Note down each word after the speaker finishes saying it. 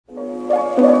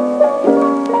Hi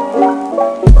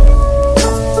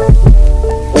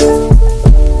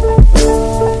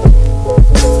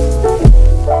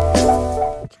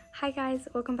guys,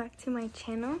 welcome back to my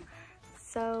channel.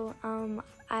 So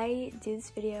I do this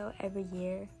video every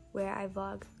year where I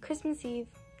vlog Christmas Eve,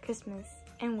 Christmas,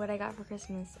 and what I got for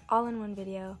Christmas all in one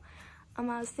video. I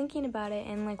was thinking about it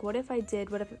and like what if I did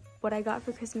what I got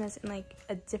for Christmas in like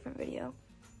a different video.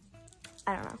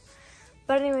 I don't know.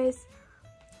 But anyways,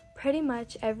 pretty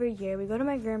much every year we go to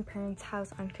my grandparents'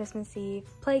 house on Christmas Eve,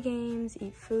 play games,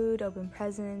 eat food, open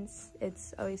presents.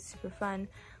 It's always super fun.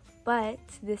 But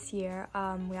this year,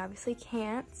 we obviously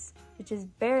can't, which is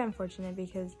very unfortunate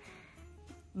because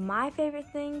my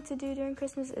favorite thing to do during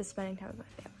Christmas is spending time with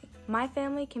my family. My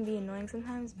family can be annoying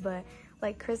sometimes, but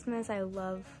like Christmas, I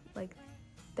love, like,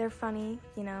 they're funny,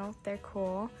 you know, they're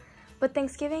cool. But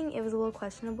Thanksgiving, it was a little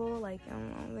questionable, like, I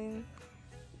don't know,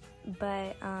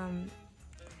 but,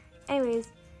 anyways,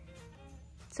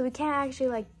 so we can't actually,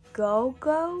 like, go,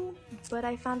 but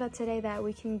I found out today that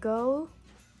we can go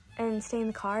and stay in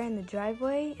the car in the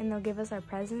driveway and they'll give us our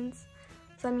presents.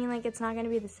 So I mean, like, it's not gonna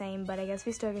be the same, but I guess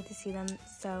we still get to see them,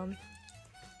 so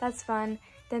that's fun.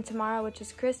 Then tomorrow, which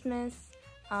is Christmas,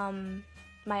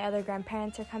 my other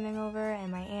grandparents are coming over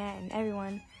and my aunt and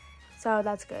everyone, so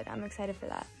that's good. I'm excited for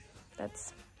that.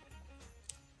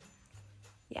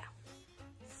 Yeah,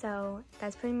 so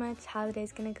that's pretty much how the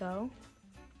day's gonna go.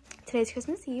 Today's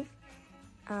Christmas Eve.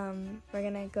 We're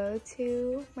gonna go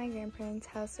to my grandparents'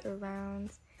 house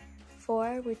around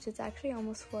 4, which is actually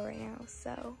almost 4 right now,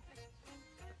 so,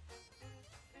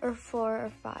 or 4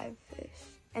 or 5-ish.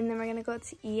 And then we're gonna go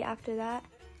to eat after that,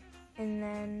 and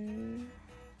then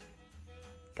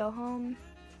go home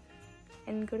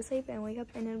and go to sleep and wake up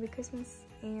and it'll be Christmas,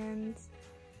 and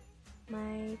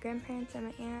my grandparents and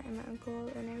my aunt and my uncle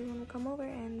and everyone will come over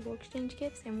and we'll exchange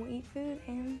gifts and we'll eat food,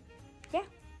 and yeah.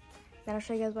 Then I'll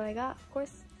show you guys what I got, of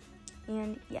course.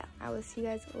 And yeah, I will see you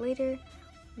guys later,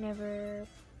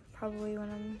 probably when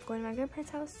I'm going to my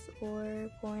grandparents' house or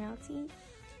going out to eat.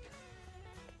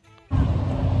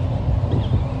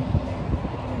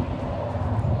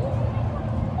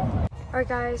 Alright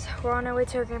guys, we're on our way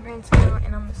to our grandparents now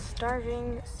and I'm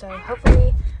starving, so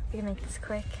hopefully we can make this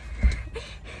quick.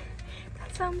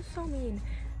 That sounds so mean.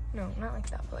 No, not like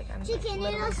that, but like I'm like,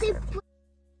 literally starving.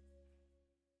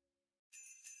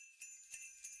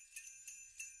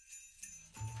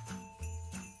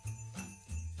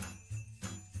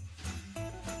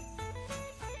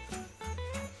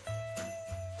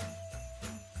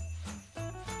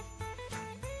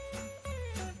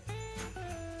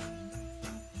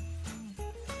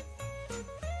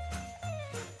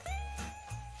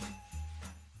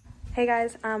 Hey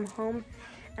guys, I'm home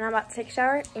and I'm about to take a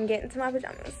shower and get into my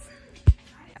pajamas.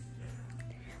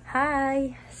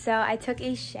 Hi, so I took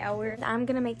a shower. I'm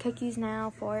gonna make cookies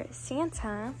now for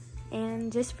Santa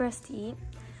and just for us to eat,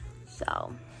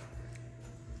 so.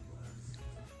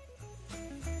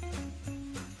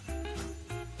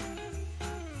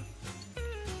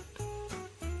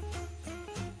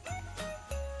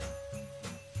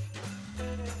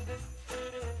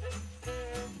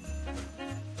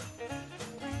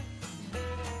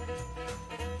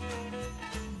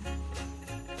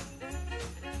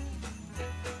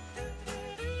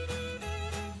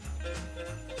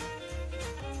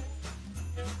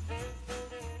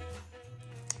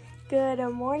 Good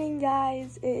morning,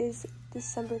 guys. It is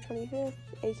December 25th,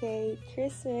 aka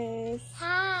Christmas.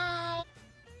 Hi.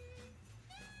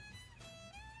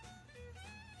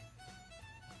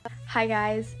 Hi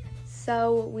guys.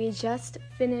 So we just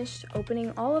finished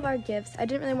opening all of our gifts. I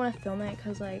didn't really want to film it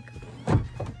because, like,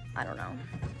 I don't know.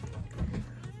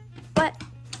 But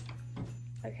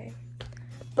okay.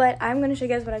 But I'm gonna show you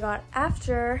guys what I got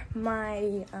after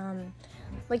my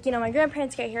like, you know, my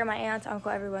grandparents get here, my aunts, uncle,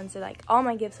 everyone, so like all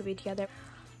my gifts will be together.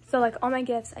 So like all my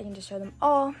gifts, I can just show them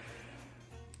all.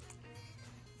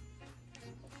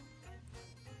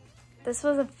 This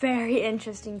was a very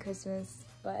interesting Christmas,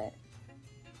 but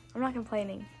I'm not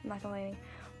complaining. But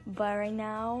right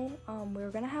now, we were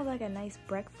gonna have like a nice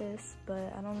breakfast,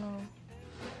 but I don't know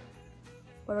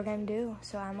what we're gonna do.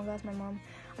 So I'm gonna go ask my mom.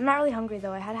 I'm not really hungry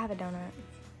though. I had to have a donut.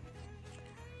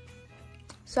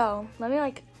 So let me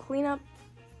like clean up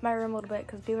my room a little bit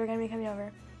because people are gonna be coming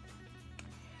over.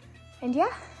 And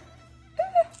yeah,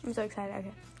 I'm so excited.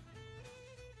 Okay.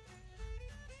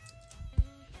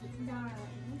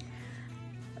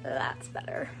 That's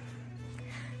better.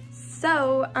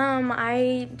 So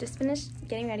I just finished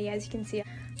getting ready, as you can see.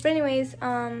 But anyways,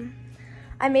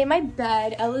 I made my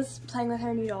bed. Ella's playing with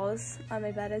her new dolls on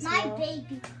my bed as well. My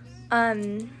baby.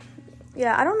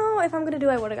 yeah, I don't know if I'm gonna do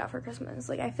what I got for Christmas.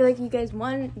 Like, I feel like you guys,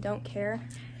 one, don't care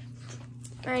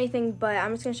or anything, but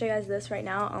I'm just gonna show you guys this right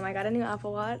now. I got a new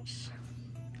Apple Watch.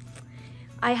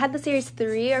 I had the series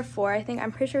 3 or 4, I think.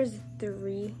 I'm pretty sure it's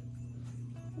 3.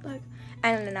 Look.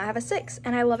 And then I have a 6,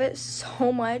 and I love it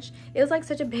so much. It was like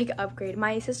such a big upgrade.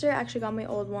 My sister actually got my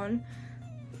old one,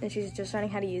 and she's just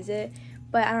learning how to use it.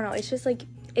 But I don't know, it's just like,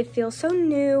 it feels so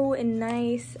new and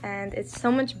nice, and it's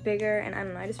so much bigger, and I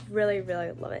don't know, I just really,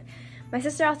 really love it. My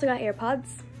sister also got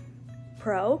AirPods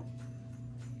Pro,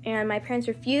 and my parents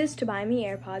refused to buy me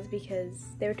AirPods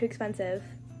because they were too expensive,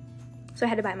 so I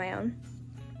had to buy my own.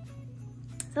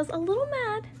 So I was a little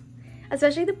mad,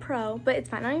 especially the Pro, but it's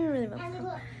fine. I don't even really want the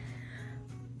Pro.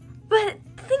 But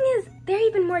the thing is, they're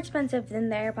even more expensive than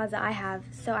the AirPods that I have,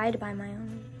 so I had to buy my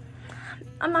own.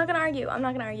 I'm not gonna argue,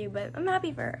 but I'm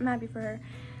happy for her.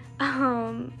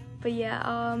 But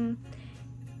yeah,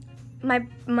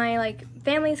 my like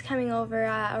family's coming over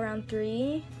at around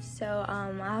 3, so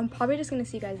I'm probably just gonna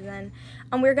see you guys then.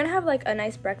 We're gonna have like a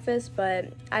nice breakfast,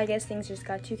 but I guess things just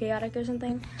got too chaotic or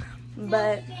something.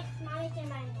 But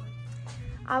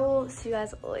I will see you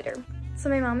guys later. So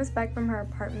my mom is back from her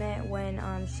apartment when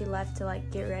she left to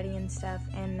like get ready and stuff,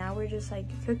 and now we're just like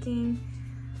cooking,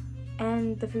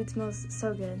 and the food smells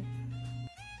so good.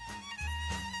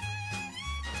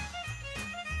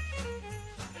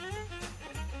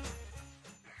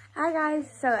 Hi guys,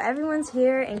 so everyone's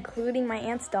here, including my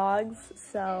aunt's dogs,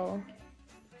 so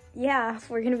yeah,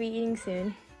 we're gonna be eating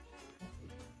soon.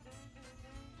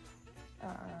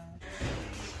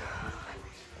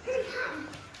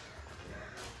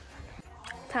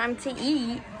 Time to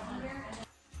eat.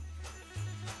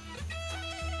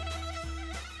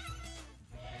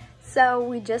 So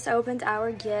we just opened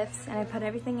our gifts, and I put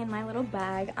everything in my little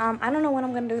bag. I don't know when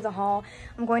I'm gonna do the haul.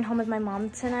 I'm going home with my mom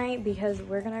tonight because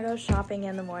we're gonna go shopping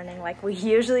in the morning like we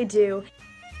usually do.